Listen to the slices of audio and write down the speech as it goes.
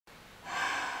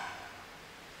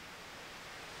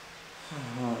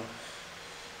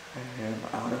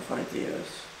of ideas.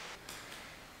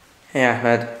 Hey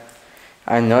Ahmed,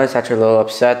 I noticed that you're a little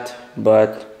upset,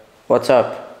 but what's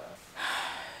up?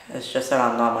 It's just that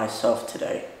I'm not myself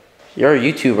today. You're a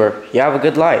YouTuber. You have a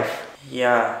good life.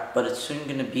 Yeah, but it's soon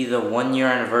gonna be the 1-year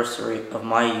anniversary of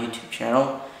my YouTube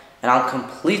channel, and I'm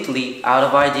completely out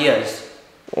of ideas.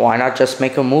 Why not just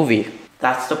make a movie?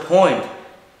 That's the point.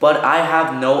 But I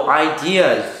have no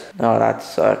ideas. No, that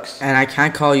sucks. And I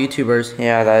can't call YouTubers.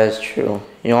 Yeah, that is true.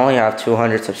 You only have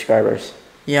 200 subscribers.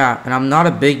 Yeah, and I'm not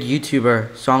a big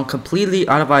YouTuber, so I'm completely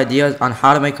out of ideas on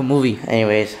how to make a movie.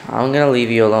 Anyways, I'm gonna leave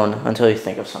you alone until you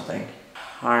think of something.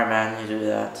 Alright man, you do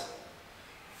that.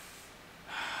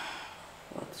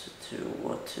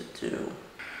 What to do?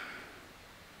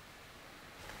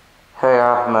 Hey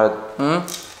Ahmed.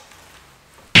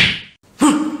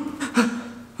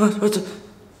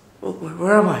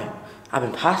 Where am I? I've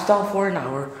been passed out for an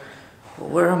hour.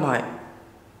 Where am I?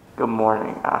 Good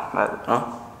morning, Ahmed.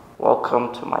 Huh?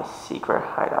 Welcome to my secret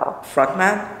hideout.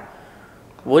 Frontman?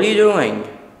 What are you doing?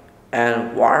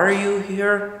 And why are you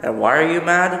here? And why are you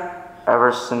mad?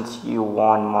 Ever since you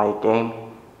won my game,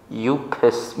 you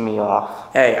pissed me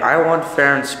off. Hey, I won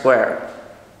fair and square.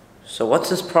 So what's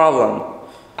this problem?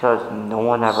 Because no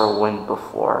one ever won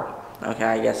before. Okay,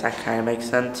 I guess that kind of makes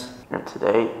sense. And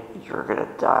today, you're gonna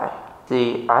die.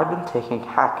 See, I've been taking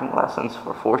hacking lessons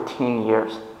for 14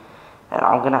 years, and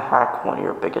I'm gonna hack one of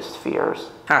your biggest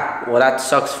fears. Ha, well that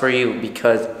sucks for you,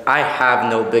 because I have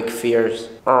no big fears.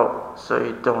 Oh, so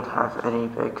you don't have any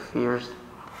big fears?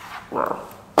 Well,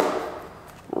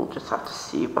 we'll just have to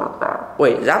see about that.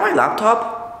 Wait, is that my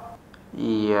laptop?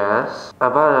 Yes,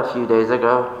 about a few days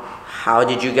ago. How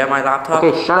did you get my laptop?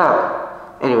 Okay, shut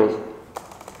up. Anyways.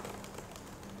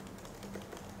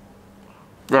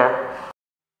 There.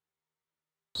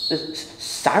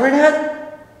 Siren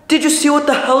Head? Did you see what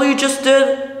the hell you just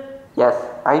did? Yes,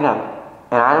 I know.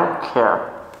 And I don't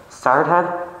care. Siren Head,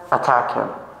 attack him.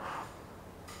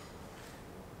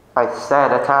 I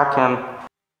said attack him.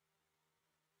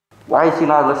 Why is he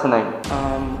not listening?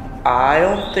 I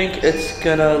don't think it's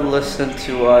gonna listen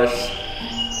to us.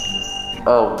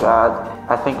 Oh god,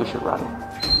 I think we should run.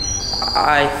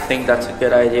 I think that's a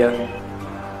good idea.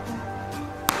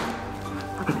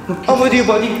 I'm with you,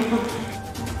 buddy.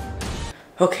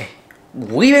 Okay,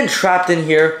 we've been trapped in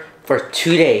here for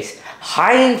 2 days,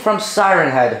 hiding from Siren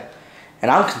Head.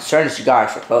 And I'm concerned that you got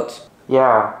extra clothes.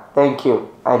 Yeah, thank you.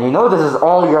 And you know this is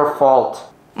all your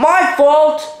fault. My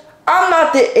fault? I'm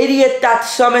not the idiot that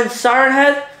summoned Siren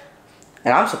Head.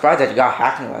 And I'm surprised that you got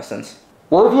hacking lessons.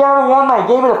 Well, if you hadn't won my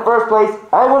game in the first place,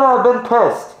 I wouldn't have been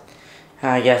pissed.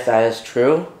 I guess that is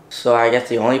true. So I guess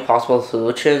the only possible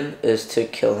solution is to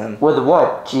kill him. With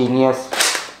what, genius?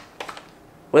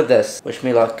 With this. Wish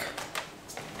me luck.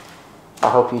 I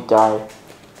hope you die.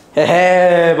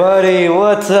 Hey buddy,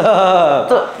 what's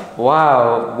up?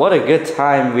 Wow, what a good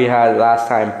time we had last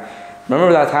time.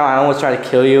 Remember that time I almost tried to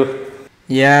kill you?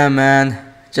 Yeah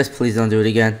man, just please don't do it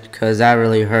again, cause that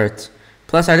really hurt.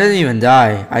 Plus I didn't even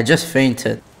die, I just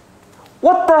fainted.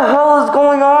 What the hell is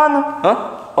going on?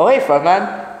 Huh? Oh hey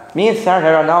frontman, me and Siren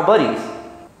Head are now buddies.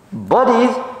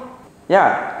 Buddies?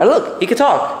 Yeah, and look, he can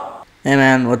talk. Hey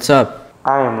man, what's up?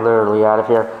 I am literally out of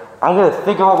here. I'm gonna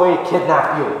think of a way to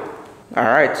kidnap you.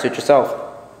 Alright, suit yourself.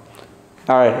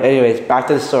 Alright, anyways, back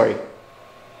to the story.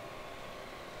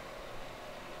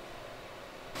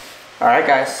 Alright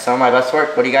guys, some of my best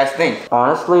work. What do you guys think?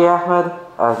 Honestly, Ahmed,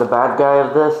 as the bad guy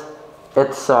of this,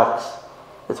 it sucks.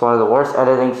 It's one of the worst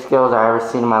editing skills I've ever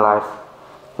seen in my life.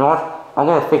 You know what? I'm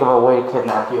gonna think of a way to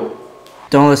kidnap you.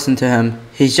 Don't listen to him.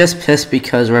 He's just pissed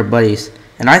because we're buddies.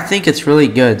 And I think it's really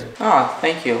good. Oh,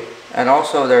 thank you. And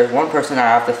also, there's one person I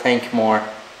have to thank more.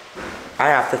 I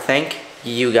have to thank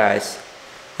you guys.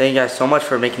 Thank you guys so much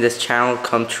for making this channel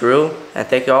come true. And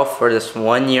thank you all for this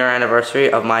 1-year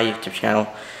anniversary of my YouTube channel.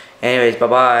 Anyways,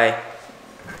 bye-bye.